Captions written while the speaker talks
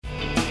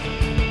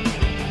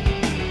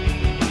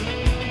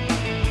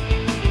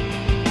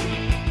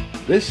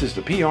This is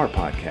the PR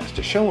Podcast,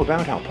 a show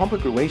about how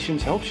public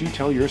relations helps you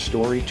tell your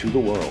story to the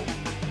world.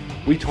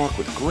 We talk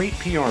with great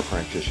PR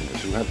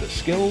practitioners who have the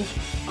skills,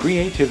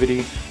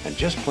 creativity, and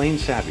just plain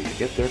savvy to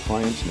get their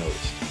clients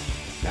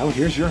noticed. Now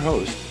here's your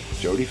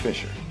host, Jody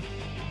Fisher.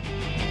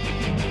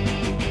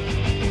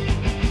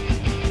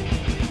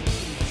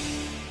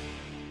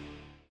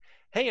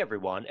 Hey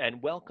everyone,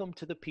 and welcome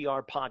to the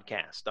PR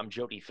Podcast. I'm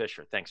Jody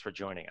Fisher. Thanks for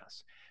joining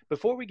us.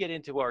 Before we get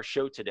into our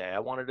show today, I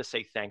wanted to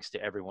say thanks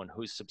to everyone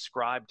who's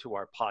subscribed to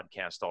our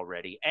podcast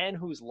already and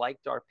who's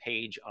liked our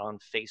page on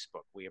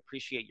Facebook. We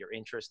appreciate your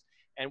interest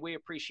and we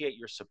appreciate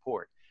your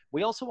support.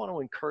 We also want to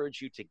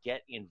encourage you to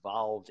get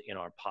involved in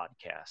our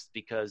podcast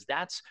because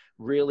that's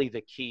really the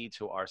key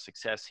to our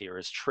success here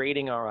is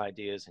trading our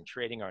ideas and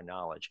trading our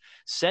knowledge.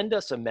 Send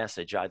us a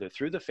message either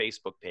through the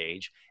Facebook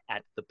page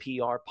at the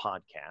PR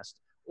Podcast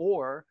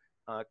or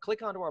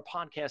click onto our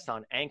podcast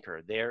on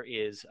Anchor.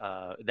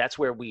 That's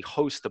where we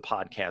host the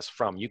podcast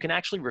from. You can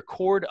actually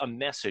record a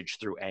message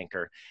through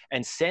Anchor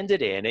and send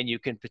it in, and you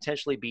can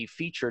potentially be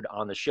featured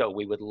on the show.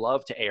 We would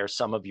love to air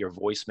some of your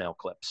voicemail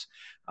clips.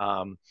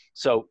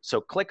 So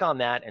click on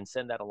that and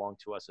send that along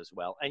to us as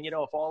well. And,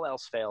 if all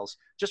else fails,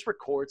 just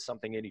record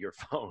something into your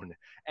phone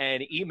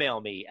and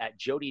email me at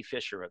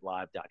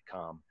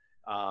jodyfisher@live.com.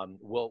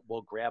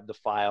 We'll grab the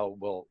file.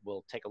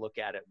 We'll take a look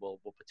at it. We'll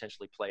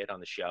potentially play it on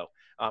the show.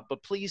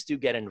 But please do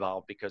get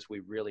involved because we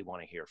really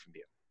want to hear from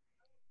you.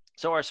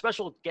 So our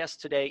special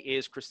guest today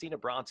is Christina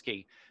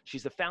Brodzky.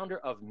 She's the founder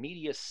of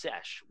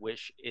MediaSesh,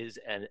 which is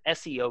an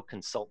SEO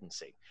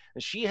consultancy.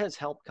 And she has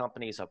helped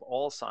companies of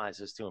all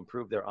sizes to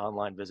improve their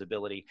online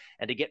visibility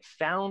and to get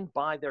found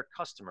by their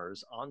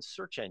customers on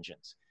search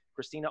engines.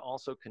 Christina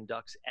also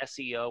conducts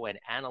SEO and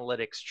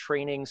analytics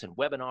trainings and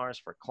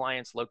webinars for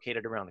clients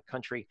located around the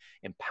country,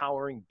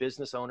 empowering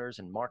business owners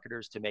and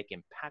marketers to make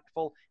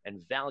impactful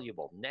and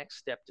valuable next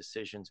step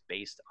decisions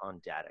based on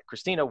data.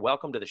 Christina,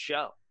 welcome to the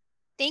show.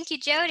 Thank you,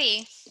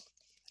 Jody.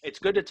 It's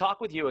good to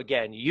talk with you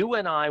again. You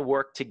and I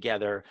worked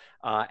together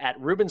at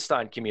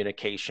Rubenstein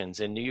Communications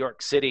in New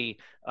York City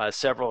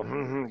several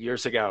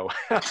years ago.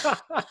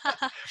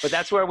 But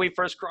that's where we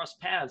first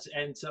crossed paths.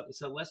 And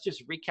so let's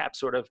just recap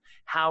sort of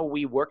how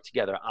we worked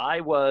together.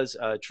 I was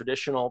a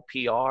traditional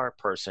PR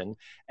person,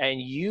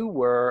 and you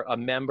were a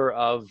member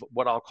of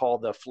what I'll call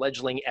the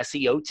fledgling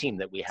SEO team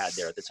that we had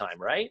there at the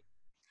time, right?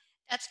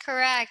 That's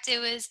correct. It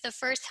was the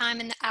first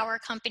time in our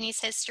company's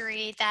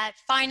history that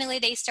finally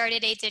they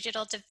started a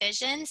digital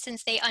division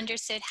since they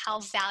understood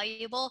how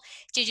valuable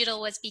digital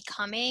was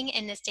becoming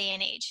in this day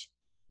and age.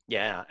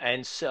 Yeah,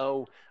 and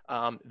so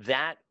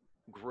that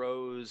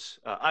grows.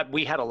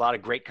 We had a lot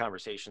of great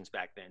conversations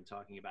back then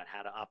talking about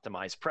how to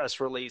optimize press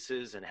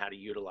releases and how to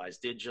utilize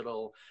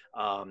digital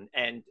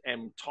and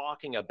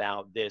talking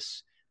about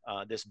this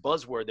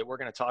buzzword that we're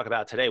going to talk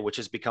about today, which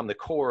has become the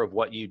core of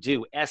what you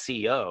do,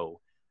 SEO.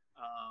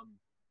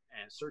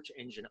 And search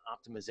engine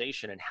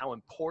optimization and how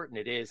important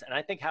it is. And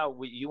I think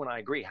you and I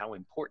agree how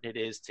important it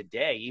is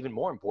today, even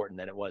more important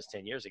than it was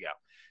 10 years ago.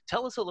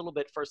 Tell us a little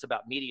bit first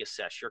about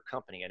MediaSesh, your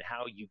company, and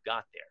how you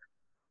got there.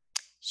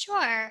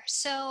 Sure.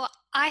 So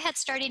I had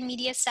started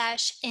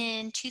MediaSesh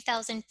in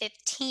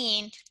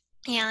 2015.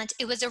 And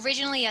it was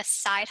originally a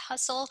side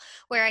hustle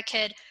where I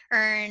could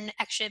earn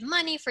extra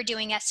money for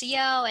doing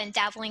SEO and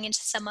dabbling into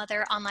some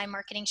other online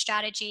marketing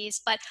strategies.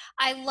 But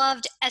I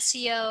loved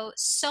SEO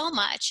so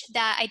much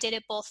that I did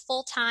it both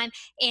full-time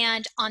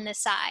and on the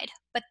side.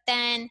 But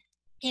then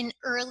in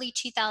early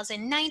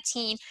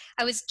 2019,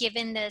 I was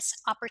given this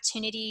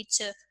opportunity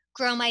to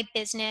grow my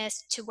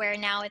business to where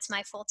now it's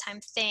my full-time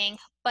thing.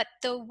 But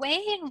the way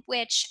in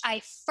which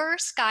I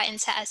first got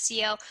into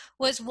SEO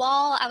was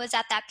while I was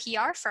at that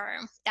PR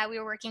firm that we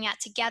were working at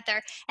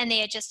together, and they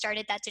had just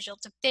started that digital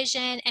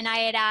division, and I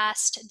had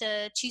asked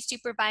the two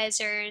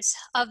supervisors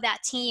of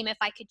that team if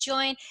I could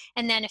join,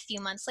 and then a few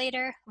months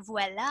later,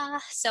 voila.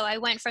 So I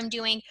went from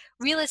doing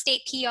real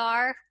estate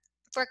PR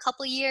for a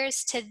couple of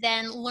years to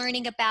then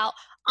learning about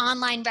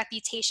online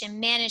reputation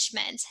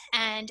management.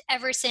 And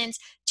ever since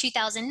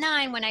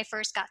 2009, when I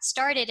first got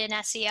started in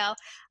SEO,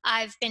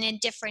 I've been in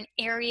different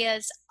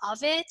areas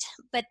of it,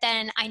 but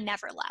then I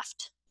never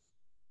left.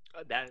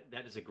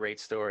 That is a great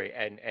story.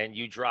 And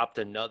you dropped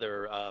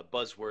another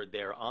buzzword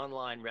there,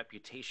 online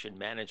reputation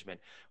management.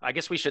 I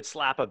guess we should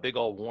slap a big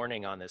old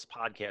warning on this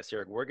podcast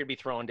here. We're going to be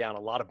throwing down a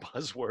lot of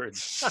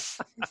buzzwords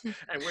and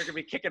we're going to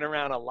be kicking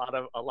around a lot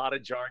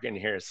of jargon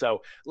here.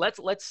 So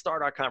let's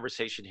start our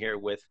conversation here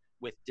with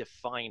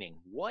defining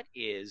what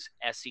is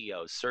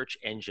SEO, search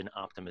engine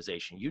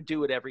optimization. You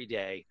do it every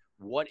day.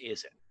 What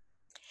is it?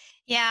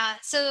 Yeah,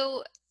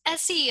 so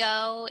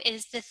SEO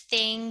is the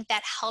thing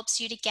that helps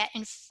you to get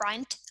in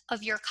front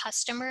of your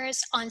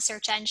customers on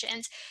search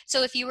engines.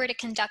 So if you were to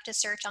conduct a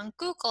search on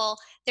Google,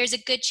 there's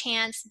a good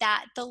chance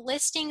that the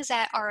listings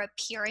that are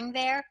appearing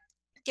there,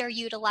 they're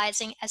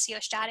utilizing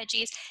SEO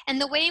strategies.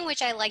 And the way in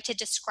which I like to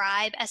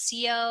describe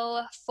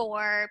SEO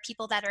for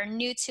people that are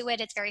new to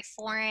it, it's very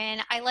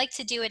foreign. I like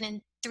to do it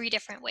in three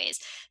different ways.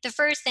 The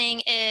first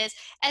thing is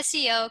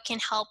SEO can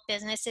help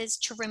businesses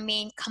to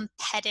remain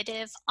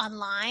competitive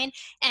online.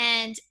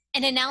 And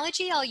An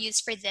analogy I'll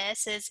use for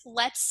this is,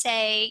 let's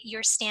say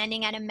you're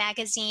standing at a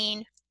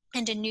magazine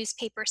and a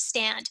newspaper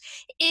stand.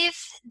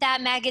 If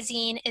that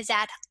magazine is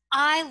at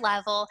eye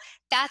level,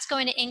 that's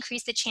going to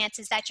increase the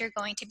chances that you're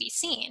going to be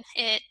seen.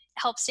 It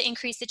helps to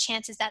increase the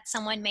chances that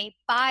someone may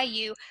buy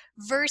you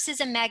versus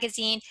a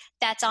magazine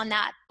that's on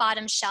that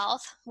bottom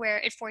shelf where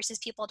it forces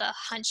people to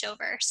hunch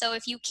over. So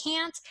if you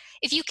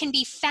can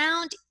be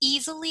found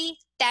easily,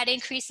 that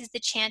increases the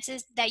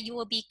chances that you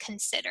will be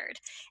considered.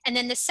 And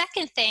then the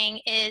second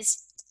thing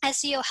is,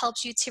 SEO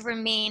helps you to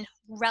remain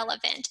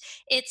relevant.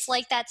 It's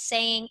like that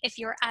saying, if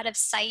you're out of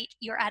sight,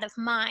 you're out of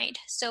mind.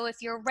 So if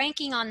you're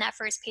ranking on that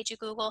first page of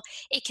Google,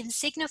 it can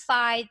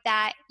signify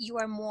that you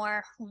are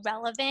more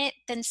relevant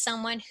than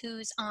someone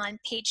who's on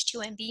page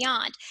 2 and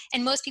beyond.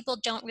 And most people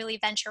don't really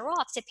venture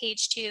off to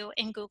page 2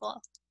 in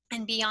Google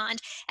and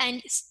beyond.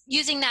 And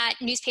using that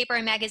newspaper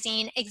and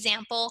magazine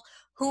example,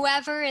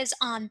 whoever is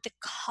on the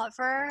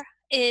cover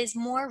is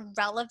more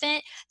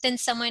relevant than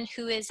someone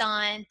who is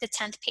on the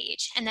 10th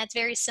page. And that's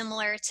very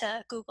similar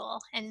to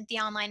Google and the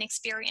online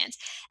experience.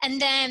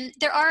 And then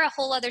there are a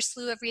whole other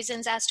slew of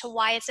reasons as to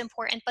why it's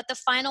important. But the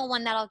final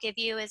one that I'll give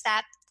you is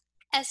that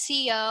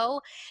SEO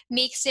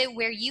makes it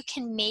where you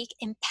can make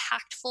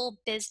impactful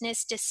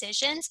business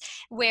decisions,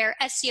 where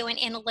SEO and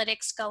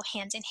analytics go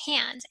hand in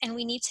hand. And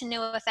we need to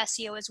know if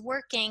SEO is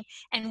working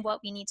and what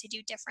we need to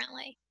do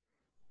differently.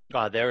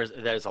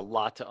 There's a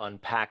lot to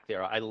unpack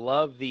there. I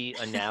love the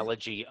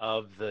analogy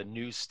of the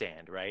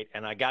newsstand, right?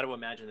 And I got to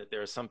imagine that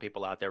there are some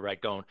people out there,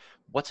 right, going,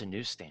 "What's a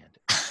newsstand?"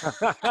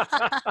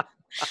 A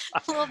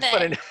little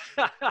bit.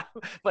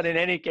 But in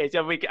any case,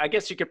 I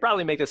guess you could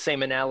probably make the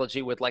same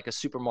analogy with like a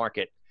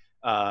supermarket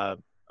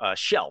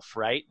shelf,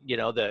 right?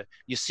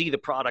 You see the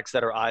products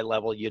that are eye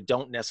level. You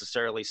don't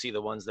necessarily see the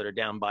ones that are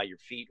down by your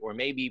feet, or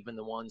maybe even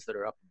the ones that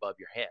are up above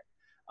your head.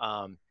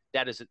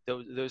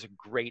 Those are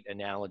great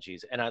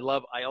analogies. And I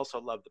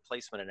also love the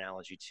placement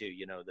analogy too,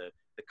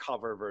 the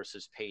cover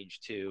versus page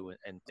 2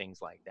 and things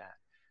like that.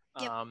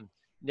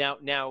 Yep.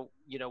 Now,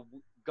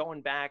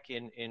 going back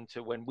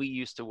into when we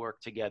used to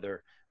work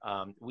together,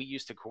 we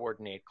used to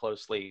coordinate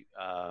closely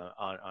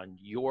on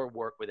your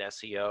work with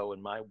SEO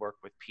and my work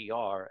with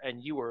PR,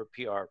 and you were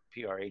a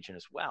PR agent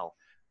as well.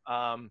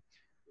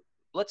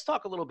 Let's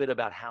talk a little bit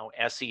about how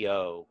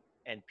SEO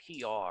and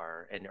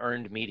PR and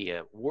earned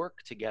media work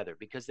together,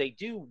 because they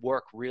do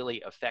work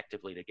really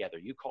effectively together.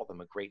 You call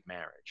them a great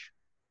marriage.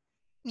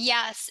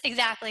 Yes,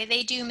 exactly.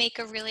 They do make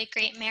a really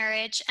great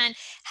marriage. And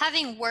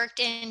having worked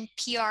in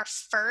PR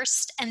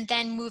first and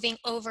then moving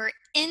over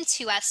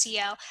into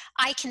SEO,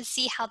 I can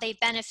see how they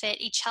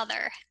benefit each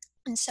other.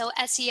 And so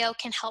SEO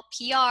can help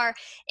PR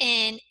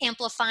in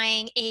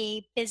amplifying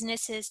a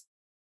business's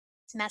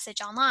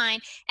message online,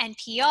 and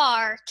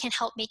PR can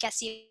help make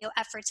SEO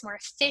efforts more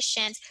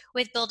efficient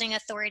with building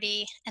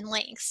authority and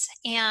links.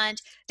 And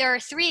there are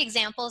 3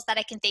 examples that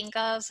I can think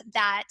of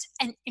that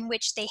in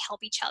which they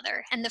help each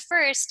other. And the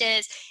first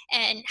is,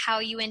 and how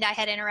you and I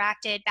had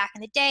interacted back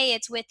in the day,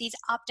 it's with these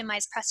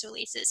optimized press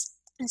releases.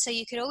 And so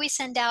you could always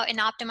send out an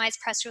optimized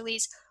press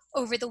release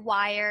over the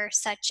wire,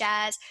 such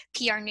as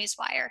PR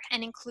Newswire,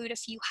 and include a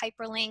few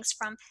hyperlinks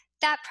from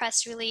that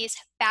press release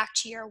back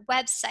to your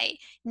website.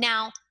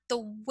 Now,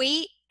 the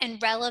weight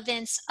and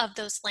relevance of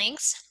those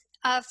links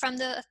from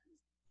the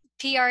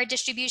PR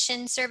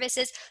distribution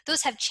services,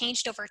 those have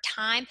changed over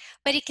time,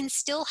 but it can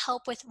still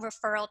help with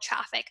referral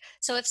traffic.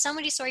 So if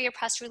somebody saw your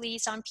press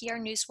release on PR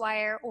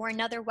Newswire or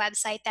another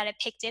website that had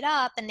picked it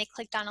up and they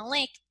clicked on a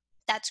link,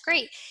 that's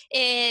great.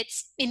 It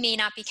may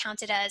not be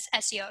counted as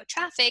SEO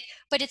traffic,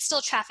 but it's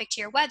still traffic to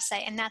your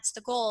website, and that's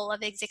the goal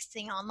of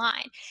existing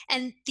online.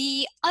 And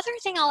the other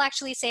thing I'll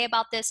actually say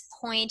about this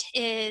point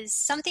is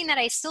something that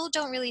I still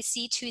don't really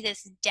see to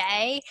this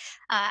day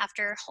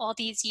after all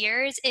these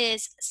years,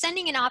 is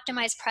sending an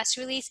optimized press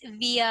release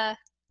via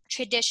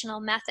traditional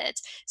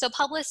methods. So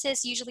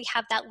publicists usually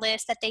have that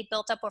list that they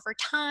built up over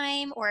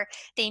time, or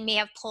they may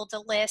have pulled a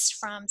list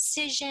from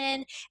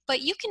Cision,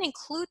 but you can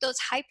include those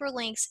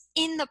hyperlinks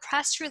in the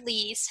press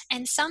release.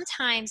 And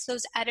sometimes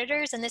those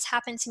editors, and this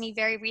happened to me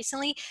very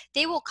recently,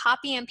 they will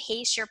copy and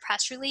paste your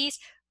press release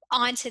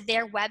onto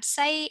their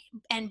website,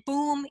 and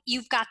boom,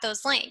 you've got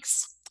those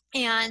links.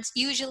 And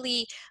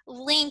usually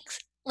links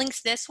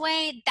this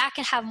way, that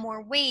can have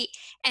more weight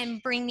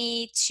and bring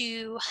me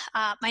to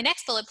my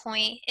next bullet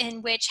point,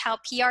 in which how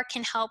PR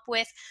can help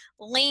with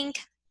link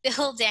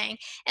building.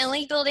 And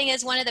link building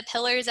is one of the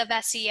pillars of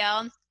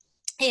SEO.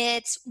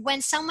 It's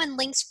when someone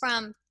links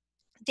from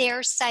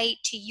their site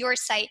to your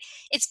site,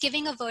 it's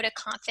giving a vote of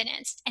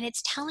confidence, and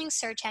it's telling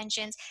search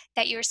engines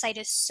that your site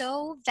is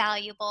so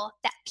valuable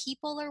that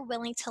people are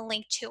willing to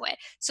link to it.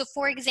 So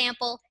for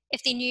example,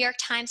 if the New York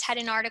Times had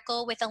an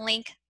article with a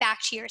link back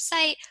to your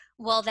site,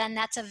 well, then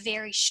that's a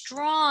very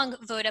strong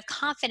vote of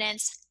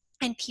confidence,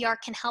 and PR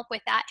can help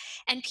with that.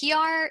 And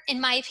PR,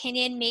 in my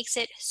opinion, makes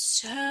it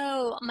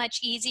so much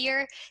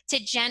easier to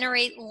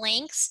generate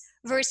links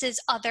versus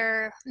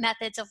other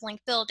methods of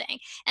link building.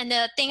 And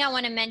the thing I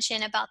want to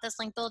mention about this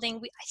link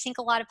building, I think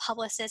a lot of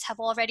publicists have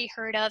already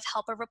heard of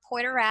Help a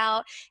Reporter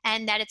Out,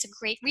 and that it's a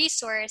great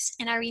resource.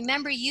 And I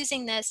remember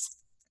using this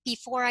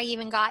before I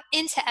even got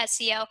into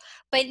SEO,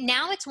 but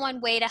now it's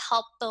one way to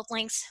help build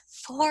links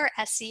for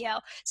SEO.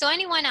 So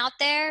anyone out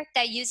there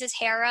that uses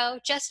Haro,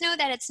 just know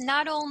that it's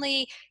not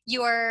only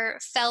your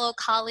fellow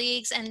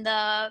colleagues in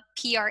the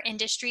PR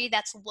industry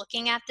that's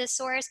looking at this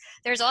source,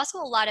 there's also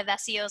a lot of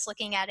SEOs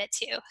looking at it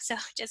too. So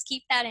just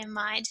keep that in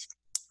mind.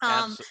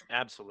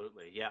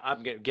 Absolutely. Yeah,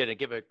 I'm going to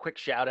give a quick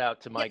shout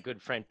out to my Yep.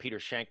 good friend Peter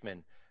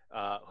Shankman,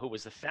 who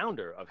was the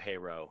founder of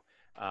Haro,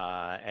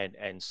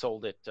 and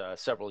sold it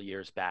several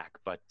years back.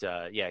 But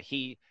yeah,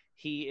 he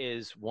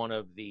is one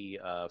of the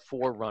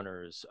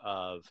forerunners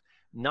of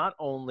not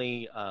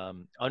only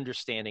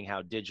understanding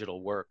how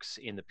digital works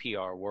in the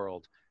PR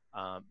world,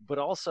 but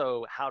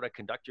also how to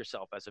conduct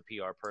yourself as a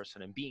PR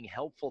person and being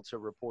helpful to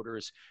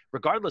reporters,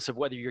 regardless of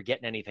whether you're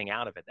getting anything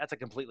out of it. That's a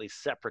completely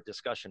separate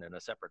discussion and a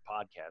separate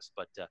podcast,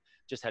 but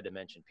just had to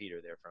mention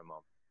Peter there for a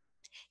moment.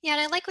 Yeah,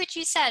 and I like what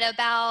you said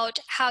about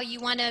how you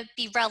want to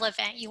be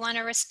relevant. You want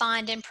to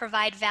respond and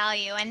provide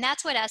value. And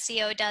that's what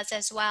SEO does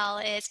as well,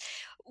 is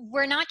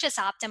we're not just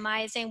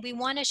optimizing, we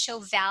want to show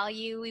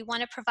value. We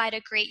want to provide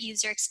a great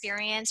user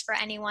experience for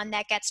anyone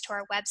that gets to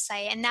our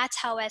website. And that's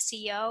how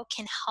SEO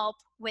can help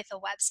with a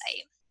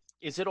website.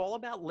 Is it all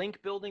about link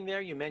building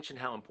there? You mentioned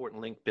how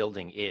important link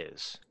building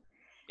is.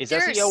 Is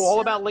SEO There's,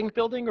 all about link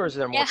building, or is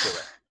there more yeah. to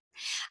it?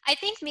 I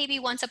think maybe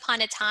once upon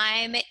a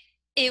time,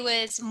 it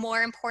was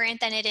more important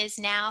than it is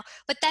now,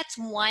 but that's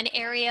one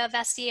area of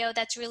SEO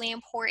that's really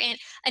important.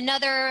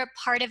 Another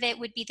part of it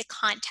would be the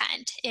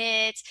content.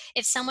 It's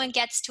if someone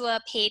gets to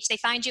a page, they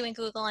find you in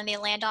Google and they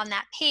land on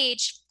that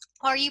page,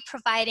 are you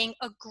providing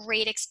a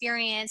great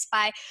experience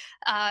by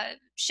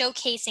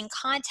showcasing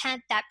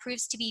content that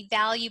proves to be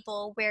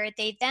valuable, where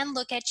they then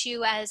look at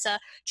you as a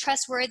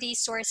trustworthy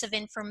source of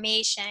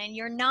information?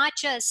 You're not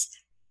just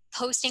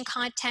posting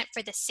content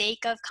for the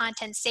sake of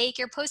content's sake.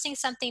 You're posting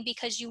something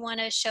because you want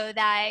to show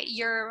that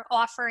you're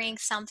offering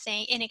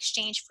something in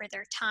exchange for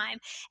their time.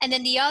 And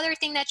then the other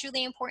thing that's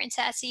really important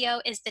to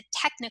SEO is the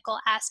technical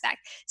aspect.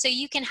 So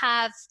you can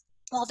have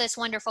all this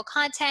wonderful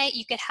content,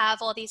 you could have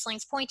all these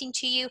links pointing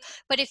to you,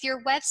 but if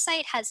your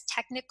website has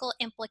technical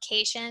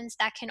implications,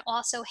 that can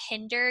also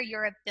hinder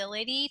your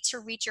ability to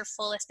reach your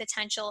fullest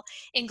potential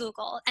in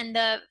Google. And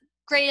the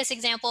greatest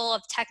example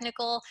of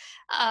technical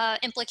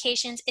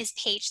implications is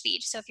page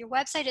speed. So if your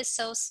website is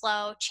so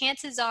slow,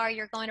 chances are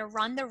you're going to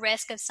run the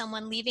risk of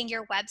someone leaving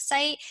your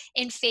website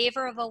in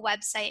favor of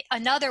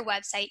another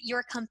website,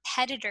 your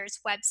competitor's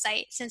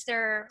website, since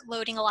they're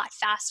loading a lot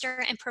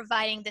faster and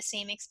providing the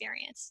same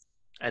experience.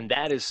 And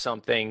that is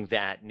something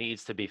that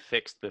needs to be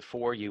fixed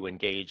before you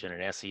engage in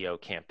an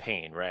SEO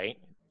campaign, right?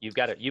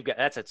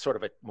 That's a sort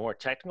of a more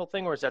technical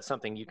thing, or is that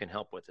something you can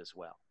help with as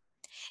well?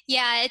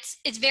 Yeah,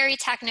 it's very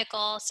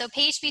technical. So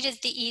page speed is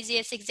the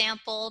easiest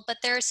example, but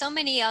there are so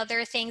many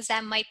other things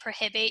that might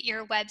prohibit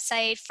your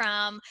website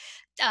from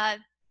uh,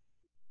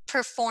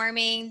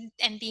 performing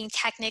and being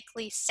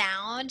technically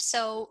sound.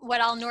 So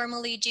what I'll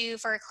normally do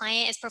for a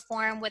client is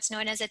perform what's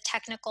known as a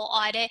technical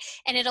audit,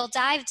 and it'll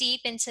dive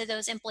deep into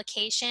those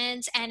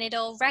implications and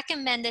it'll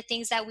recommend the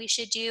things that we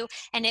should do.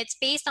 And it's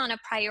based on a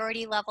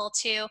priority level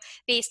too,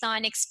 based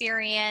on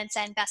experience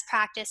and best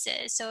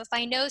practices. So if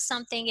I know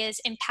something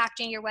is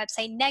impacting your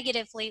website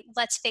negatively,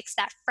 let's fix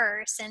that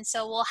first. And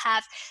so we'll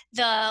have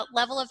the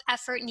level of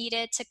effort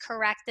needed to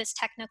correct this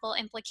technical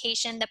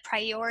implication, the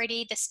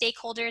priority, the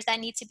stakeholders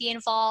that need to be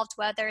involved,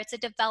 whether it's a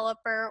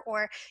developer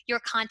or your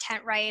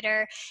content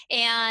writer.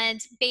 And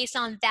based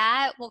on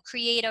that, we'll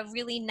create a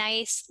really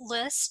nice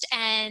list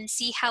and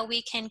see how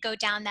we can go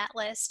down that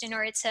list in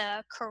order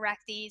to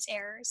correct these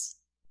errors.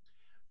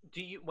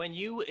 When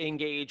you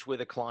engage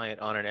with a client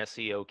on an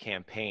SEO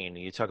campaign,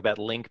 you talk about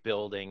link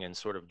building and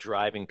sort of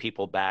driving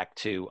people back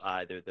to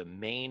either the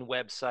main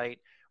website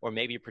or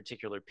maybe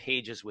particular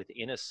pages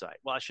within a site.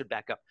 Well, I should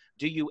back up.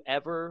 Do you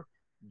ever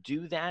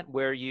do that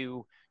where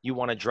you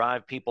want to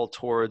drive people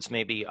towards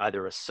maybe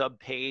either a sub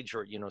page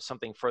or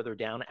something further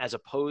down as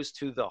opposed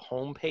to the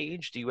home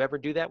page? Do you ever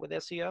do that with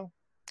SEO?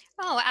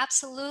 Oh,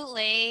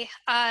 absolutely.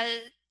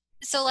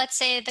 So let's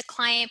say the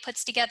client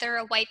puts together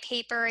a white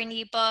paper, an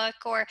ebook,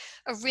 or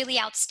a really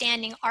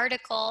outstanding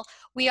article.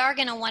 We are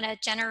going to want to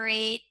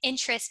generate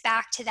interest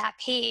back to that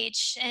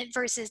page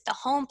versus the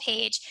home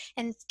page,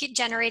 and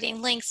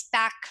generating links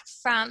back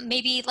from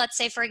maybe, let's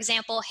say, for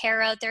example,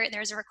 Haro,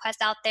 there's a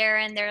request out there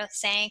and they're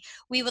saying,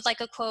 we would like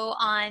a quote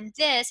on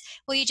this.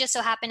 Well, you just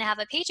so happen to have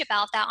a page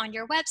about that on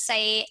your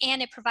website,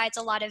 and it provides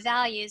a lot of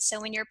value. So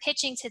when you're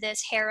pitching to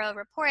this Haro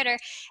reporter,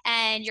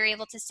 and you're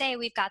able to say,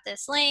 we've got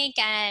this link,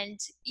 and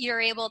you're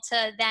able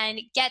to then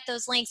get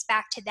those links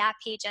back to that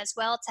page as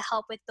well to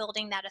help with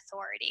building that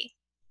authority.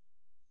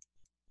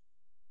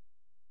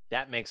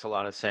 That makes a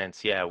lot of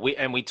sense. Yeah,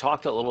 we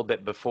talked a little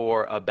bit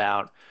before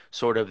about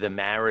sort of the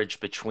marriage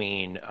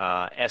between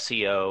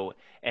SEO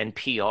and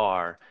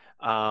PR.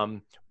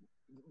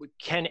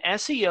 Can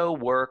SEO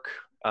work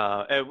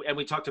And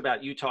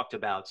you talked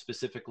about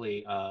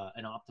specifically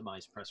an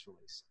optimized press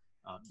release,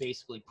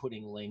 basically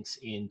putting links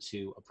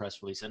into a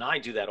press release. And I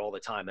do that all the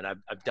time, and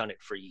I've done it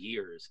for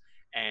years.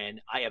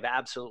 And I have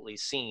absolutely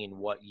seen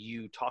what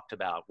you talked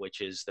about, which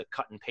is the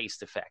cut and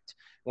paste effect.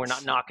 We're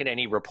not knocking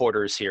any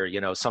reporters here.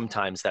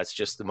 Sometimes that's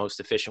just the most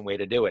efficient way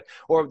to do it.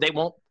 Or they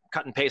won't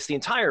cut and paste the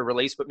entire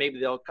release, but maybe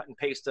they'll cut and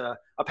paste a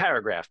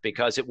paragraph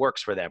because it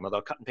works for them, or they'll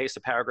cut and paste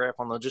a paragraph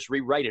and they'll just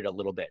rewrite it a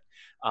little bit.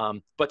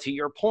 But to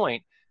your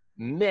point,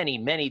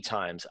 many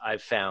times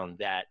I've found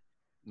that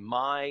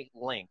my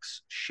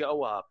links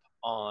show up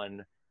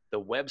on the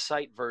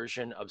website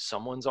version of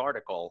someone's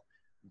article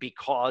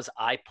because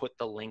I put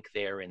the link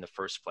there in the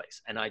first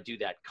place. And I do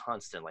that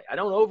constantly. I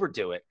don't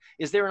overdo it.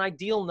 Is there an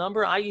ideal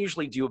number? I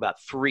usually do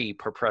about 3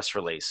 per press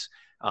release.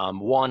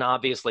 One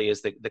obviously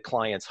is the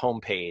client's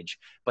homepage,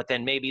 but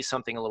then maybe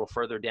something a little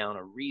further down,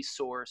 a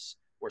resource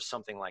or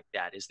something like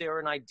that. Is there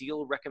an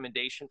ideal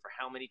recommendation for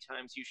how many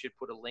times you should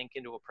put a link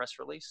into a press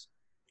release?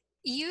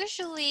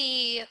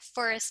 Usually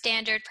for a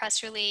standard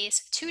press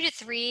release, 2 to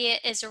 3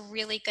 is a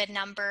really good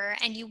number,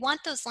 and you want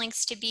those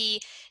links to be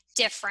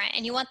different,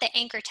 and you want the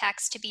anchor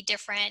text to be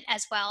different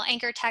as well.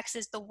 Anchor text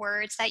is the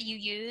words that you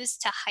use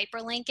to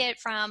hyperlink it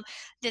from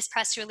this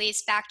press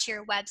release back to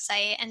your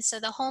website. And so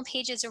the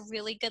homepage is a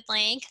really good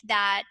link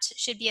that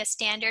should be a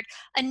standard.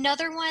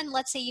 Another one,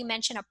 let's say you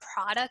mention a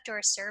product or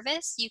a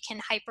service, you can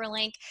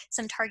hyperlink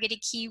some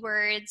targeted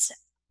keywords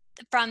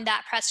from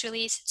that press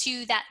release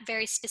to that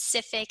very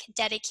specific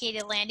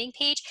dedicated landing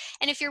page.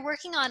 And if you're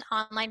working on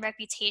online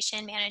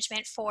reputation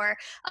management for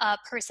a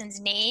person's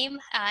name,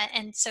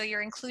 and so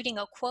you're including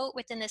a quote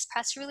within this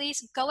press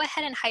release, go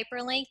ahead and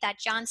hyperlink that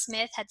John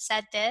Smith had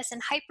said this,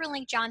 and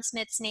hyperlink John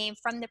Smith's name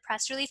from the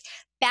press release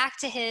back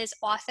to his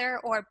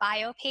author or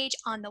bio page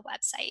on the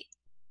website.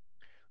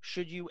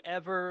 Should you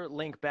ever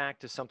link back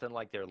to something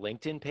like their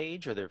LinkedIn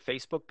page or their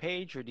Facebook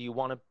page, or do you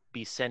want to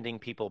be sending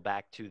people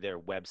back to their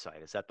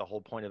website? Is that the whole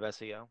point of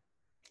SEO?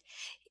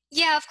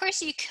 Yeah, of course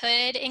you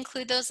could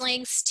include those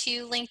links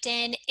to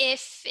LinkedIn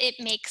if it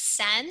makes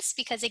sense,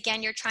 because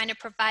again, you're trying to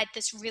provide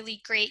this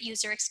really great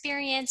user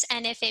experience.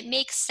 And if it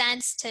makes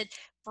sense to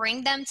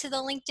bring them to the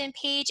LinkedIn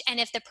page, and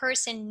if the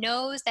person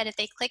knows that if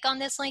they click on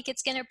this link,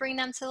 it's going to bring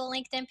them to the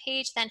LinkedIn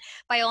page, then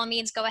by all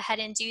means, go ahead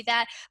and do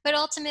that. But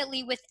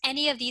ultimately, with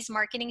any of these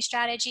marketing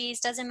strategies,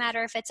 doesn't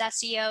matter if it's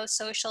SEO,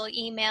 social,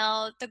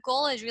 email, the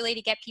goal is really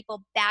to get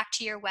people back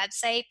to your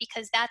website,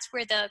 because that's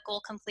where the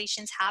goal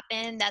completions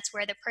happen. That's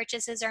where the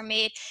purchases are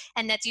made.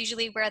 And that's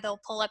usually where they'll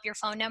pull up your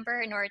phone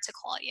number in order to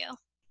call you.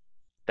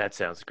 That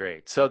sounds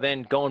great. So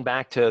then going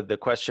back to the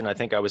question I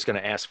think I was going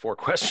to ask 4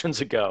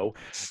 questions ago,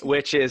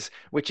 which is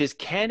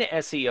can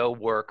SEO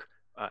work,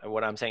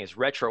 what I'm saying is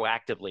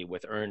retroactively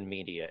with earned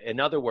media? In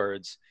other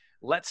words,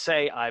 let's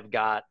say I've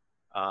got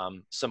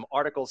some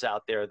articles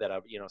out there that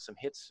are, some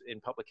hits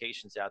in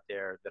publications out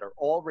there that are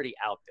already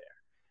out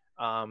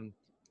there.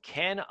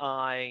 Can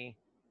I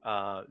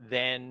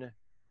then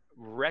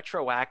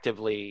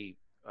retroactively,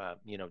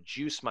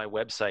 juice my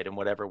website in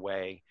whatever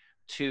way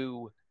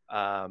to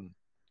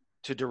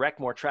direct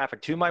more traffic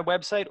to my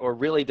website, or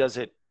really does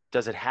it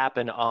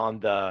happen on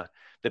the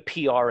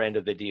PR end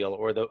of the deal,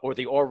 or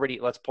the already,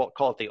 let's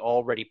call it the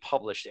already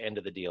published end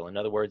of the deal? In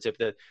other words, if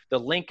the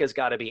link has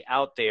got to be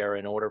out there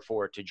in order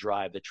for it to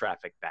drive the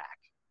traffic back.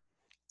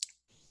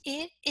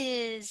 It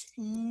is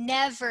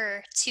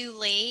never too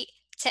late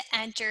to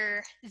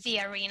enter the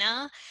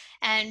arena.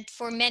 And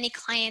for many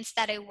clients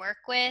that I work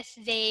with,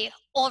 they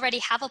already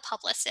have a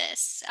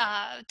publicist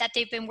that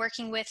they've been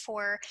working with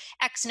for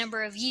X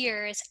number of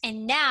years.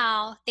 And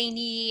now they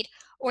need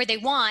or they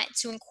want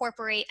to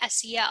incorporate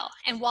SEO.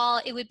 And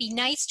while it would be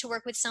nice to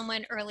work with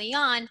someone early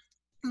on,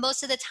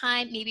 most of the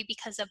time, maybe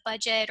because of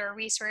budget or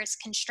resource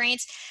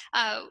constraints,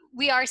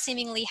 we are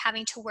seemingly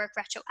having to work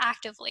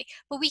retroactively,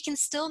 but we can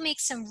still make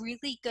some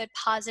really good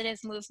positive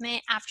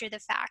movement after the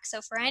fact.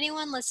 So for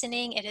anyone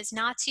listening, it is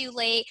not too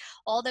late.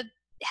 All the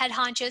head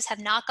honchos have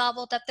not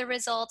gobbled up the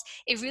results.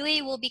 It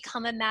really will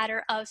become a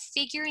matter of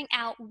figuring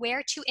out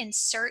where to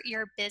insert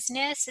your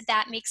business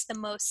that makes the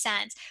most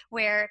sense,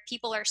 where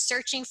people are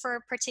searching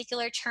for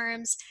particular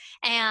terms,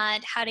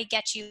 and how to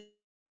get you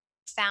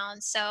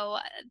found. So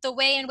the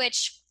way in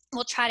which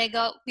we'll try to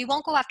go, we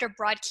won't go after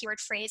broad keyword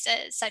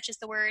phrases such as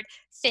the word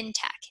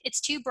fintech. It's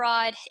too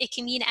broad. It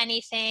can mean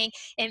anything.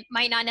 It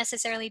might not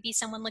necessarily be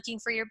someone looking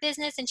for your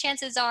business, and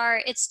chances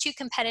are it's too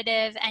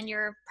competitive and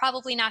you're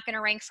probably not going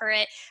to rank for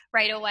it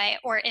right away,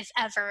 or if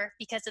ever,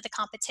 because of the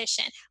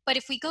competition. But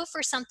if we go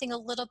for something a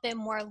little bit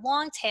more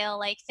long tail,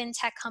 like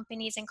fintech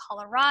companies in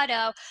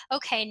Colorado,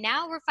 okay,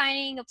 now we're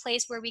finding a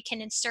place where we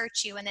can insert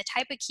you, and the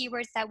type of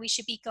keywords that we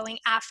should be going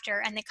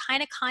after, and the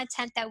kind of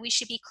content that we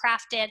should be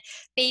crafted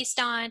based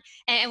on,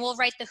 and we'll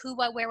write the who,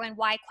 what, where, when,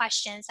 why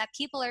questions that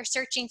people are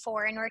searching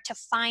for in order to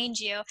find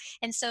you.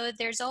 And so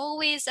there's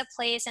always a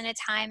place and a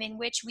time in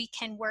which we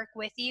can work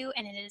with you,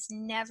 and it is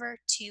never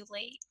too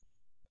late.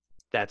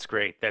 That's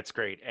great. That's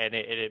great. And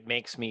it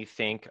makes me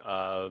think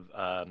of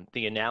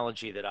the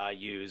analogy that I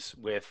use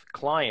with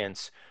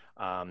clients.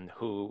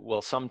 who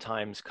will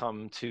sometimes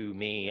come to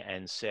me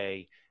and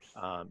say,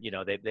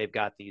 they've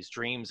got these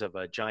dreams of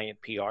a giant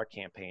PR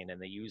campaign,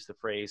 and they use the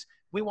phrase,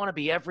 "We want to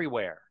be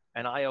everywhere."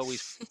 And I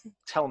always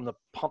tell them to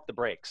pump the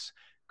brakes,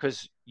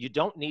 because you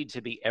don't need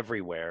to be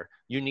everywhere.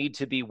 You need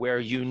to be where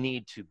you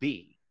need to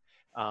be.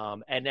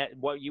 And that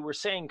what you were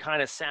saying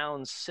kind of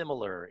sounds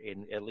similar,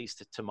 in at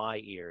least to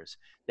my ears,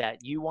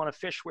 that you want to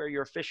fish where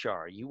your fish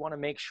are. You want to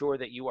make sure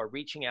that you are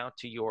reaching out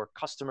to your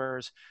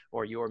customers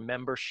or your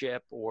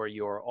membership or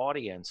your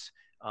audience,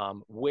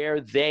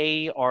 where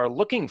they are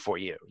looking for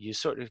you. You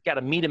sort of got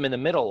to meet them in the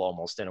middle,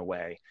 almost, in a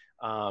way.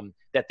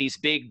 That these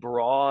big,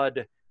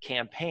 broad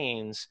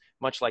campaigns,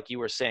 much like you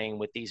were saying,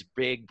 with these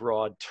big,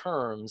 broad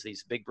terms,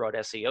 these big, broad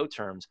SEO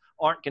terms,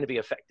 aren't going to be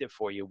effective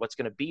for you. What's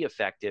going to be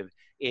effective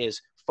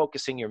is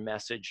focusing your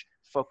message,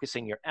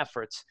 focusing your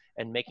efforts,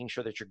 and making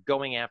sure that you're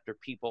going after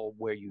people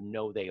where you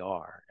know they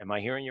are. Am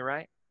I hearing you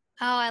right?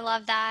 Oh, I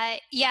love that.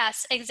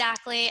 Yes,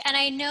 exactly. And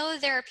I know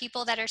there are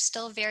people that are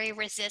still very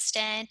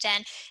resistant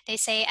and they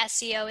say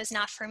SEO is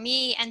not for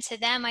me. And to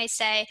them, I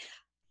say,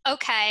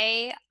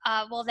 okay,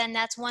 well, then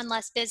that's one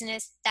less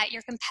business that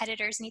your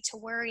competitors need to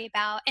worry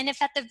about. And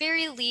if at the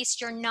very least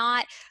you're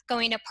not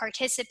going to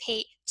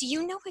participate, do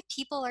you know what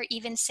people are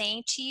even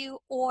saying to you?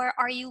 Or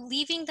are you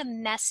leaving the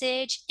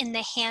message in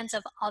the hands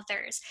of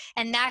others?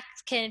 And that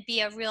can be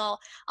a real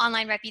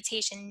online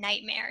reputation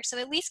nightmare. So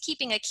at least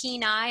keeping a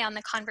keen eye on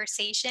the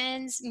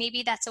conversations,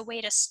 maybe that's a way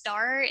to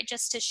start,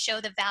 just to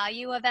show the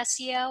value of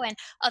SEO and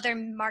other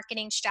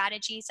marketing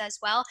strategies as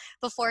well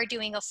before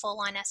doing a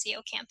full-on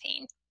SEO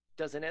campaign.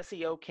 Does an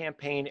SEO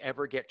campaign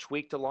ever get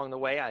tweaked along the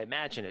way? I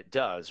imagine it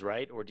does,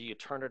 right? Or do you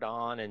turn it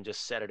on and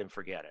just set it and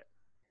forget it?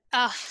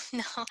 Oh,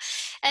 no.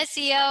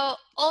 SEO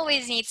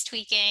always needs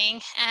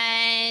tweaking,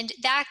 and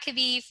that could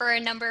be for a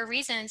number of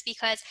reasons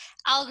because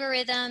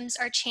algorithms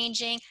are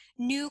changing,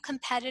 new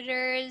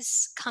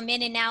competitors come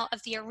in and out of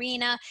the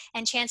arena,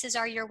 and chances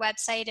are your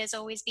website is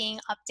always being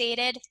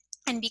updated.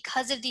 And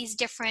because of these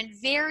different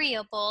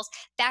variables,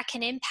 that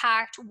can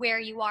impact where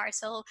you are.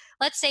 So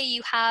let's say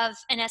you have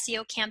an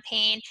SEO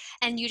campaign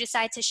and you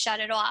decide to shut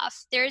it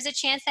off. There is a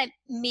chance that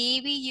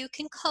maybe you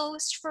can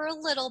coast for a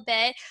little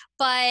bit,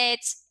 but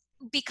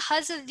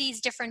because of these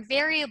different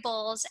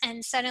variables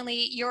and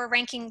suddenly you're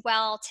ranking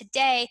well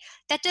today,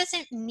 that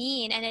doesn't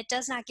mean and it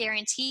does not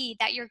guarantee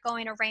that you're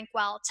going to rank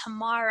well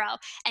tomorrow.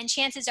 And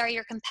chances are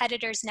your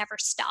competitors never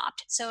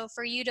stopped. So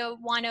for you to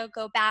want to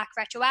go back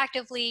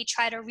retroactively,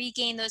 try to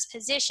regain those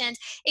positions,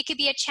 it could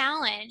be a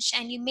challenge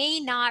and you may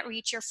not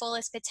reach your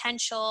fullest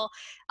potential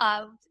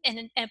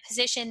in a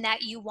position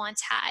that you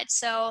once had.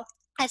 So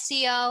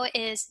SEO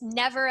is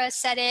never a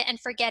set it and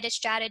forget it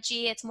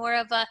strategy. It's more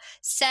of a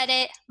set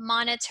it,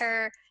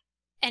 monitor,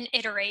 and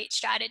iterate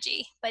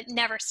strategy, but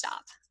never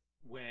stop.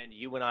 When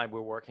you and I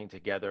were working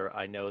together,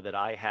 I know that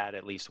I had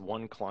at least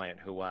one client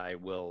who I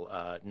will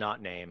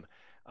not name,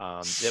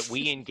 that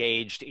we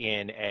engaged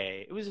in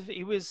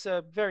he was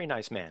a very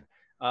nice man,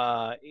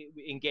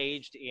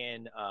 engaged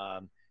in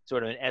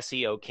sort of an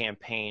SEO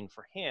campaign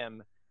for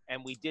him.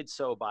 And we did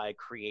so by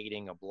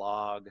creating a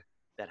blog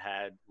that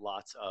had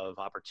lots of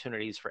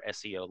opportunities for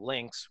SEO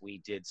links. We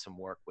did some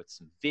work with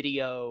some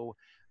video.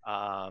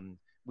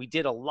 We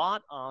did a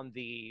lot on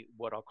the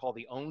what I'll call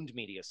the owned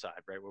media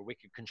side, right, where we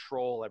could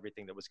control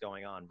everything that was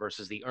going on,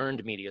 versus the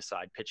earned media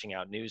side, pitching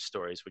out news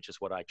stories, which is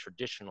what I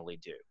traditionally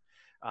do.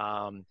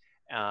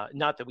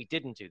 Not that we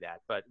didn't do that,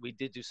 but we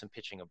did do some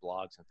pitching of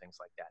blogs and things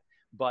like that.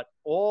 But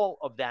all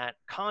of that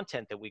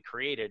content that we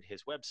created,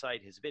 his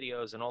website, his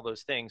videos, and all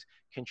those things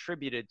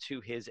contributed to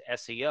his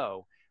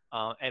SEO.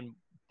 And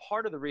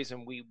part of the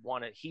reason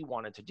he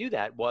wanted to do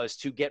that was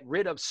to get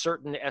rid of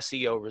certain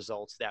SEO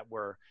results that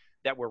were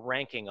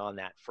ranking on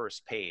that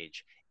first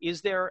page.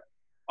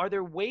 Are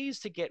there ways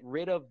to get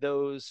rid of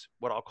those,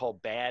 what I'll call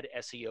bad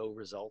SEO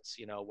results,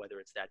 whether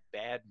it's that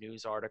bad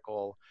news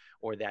article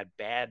or that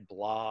bad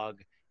blog?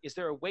 Is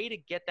there a way to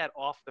get that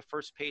off the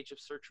first page of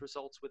search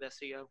results with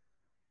SEO?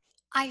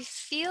 I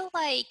feel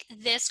like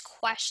this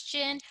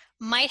question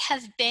might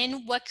have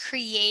been what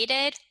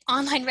created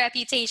online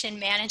reputation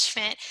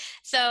management.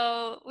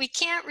 So we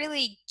can't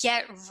really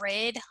get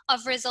rid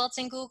of results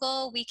in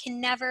Google. We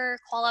can never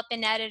call up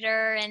an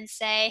editor and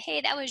say,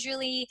 hey, that was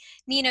really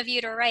mean of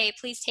you to write.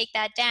 Please take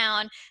that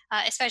down,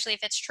 especially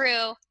if it's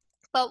true.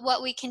 But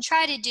what we can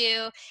try to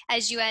do,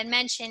 as you had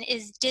mentioned,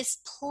 is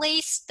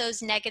displace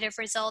those negative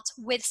results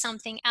with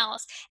something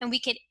else. And we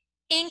could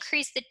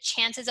increase the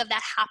chances of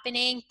that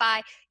happening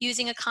by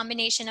using a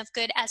combination of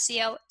good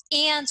SEO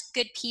and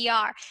good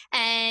PR.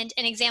 And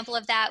an example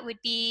of that would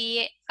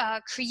be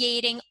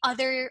creating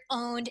other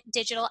owned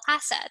digital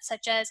assets,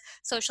 such as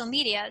social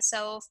media.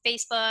 So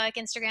Facebook,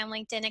 Instagram,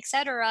 LinkedIn,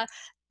 etc.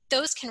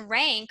 Those can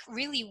rank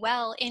really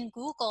well in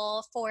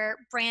Google for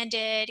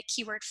branded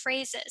keyword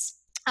phrases.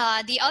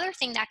 The other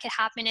thing that could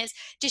happen is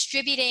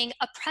distributing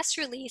a press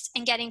release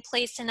and getting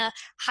placed in a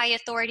high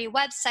authority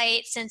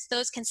website, since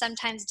those can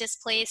sometimes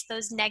displace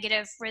those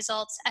negative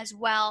results as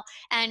well.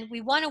 And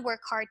we want to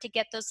work hard to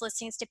get those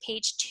listings to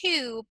page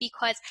 2,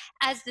 because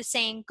as the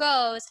saying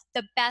goes,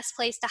 the best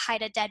place to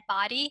hide a dead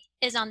body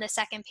is on the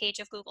second page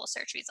of Google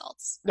search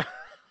results.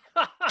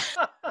 Oh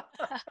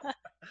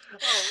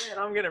man,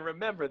 I'm going to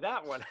remember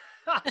that one.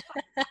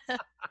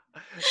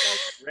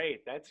 That's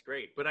great. That's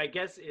great. But I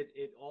guess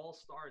it all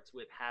starts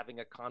with having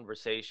a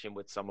conversation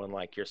with someone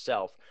like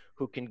yourself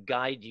who can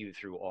guide you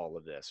through all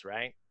of this,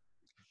 right?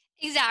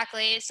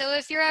 Exactly. So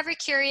if you're ever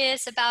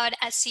curious about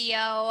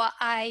SEO,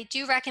 I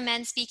do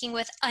recommend speaking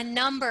with a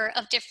number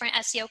of different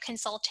SEO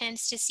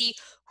consultants to see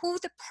who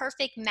the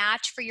perfect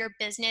match for your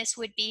business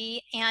would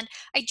be. And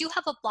I do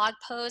have a blog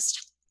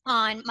post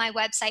on my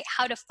website,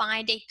 how to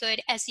find a good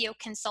SEO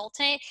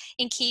consultant,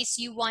 in case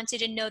you wanted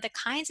to know the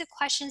kinds of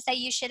questions that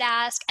you should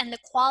ask and the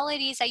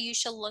qualities that you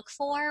should look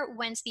for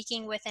when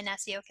speaking with an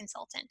SEO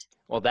consultant.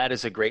 Well, that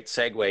is a great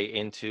segue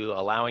into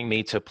allowing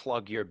me to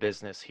plug your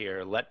business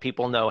here. Let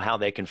people know how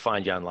they can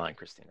find you online,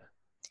 Christina.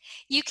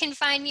 You can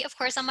find me, of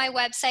course, on my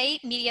website,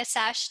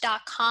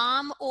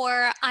 MediaSesh.com,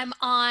 or I'm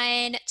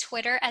on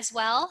Twitter as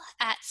well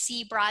at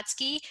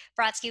 @Brodsky,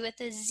 Brodsky with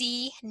a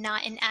Z,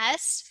 not an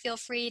S. Feel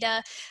free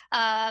to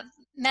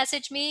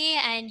message me,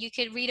 and you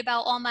could read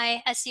about all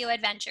my SEO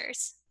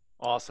adventures.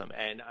 Awesome.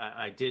 And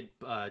I did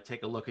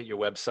take a look at your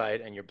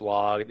website and your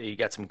blog. You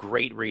got some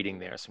great reading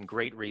there, some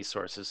great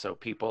resources. So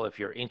people, if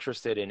you're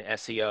interested in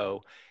SEO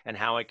and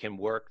how it can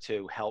work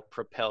to help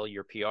propel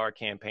your PR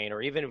campaign,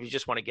 or even if you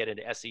just want to get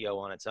into SEO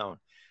on its own,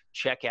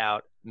 check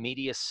out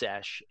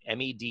MediaSesh,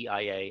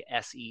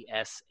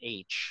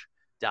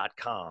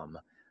 MediaSesh.com,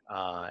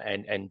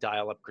 and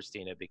dial up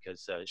Christina,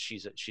 because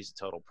she's a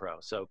total pro.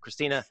 So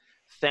Christina,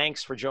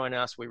 thanks for joining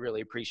us. We really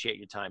appreciate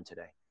your time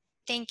today.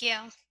 Thank you.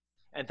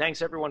 And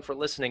thanks everyone for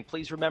listening.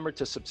 Please remember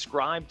to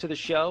subscribe to the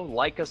show,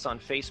 like us on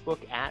Facebook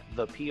at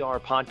The PR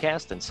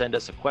Podcast, and send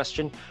us a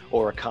question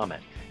or a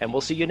comment. And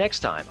we'll see you next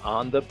time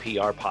on The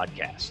PR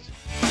Podcast.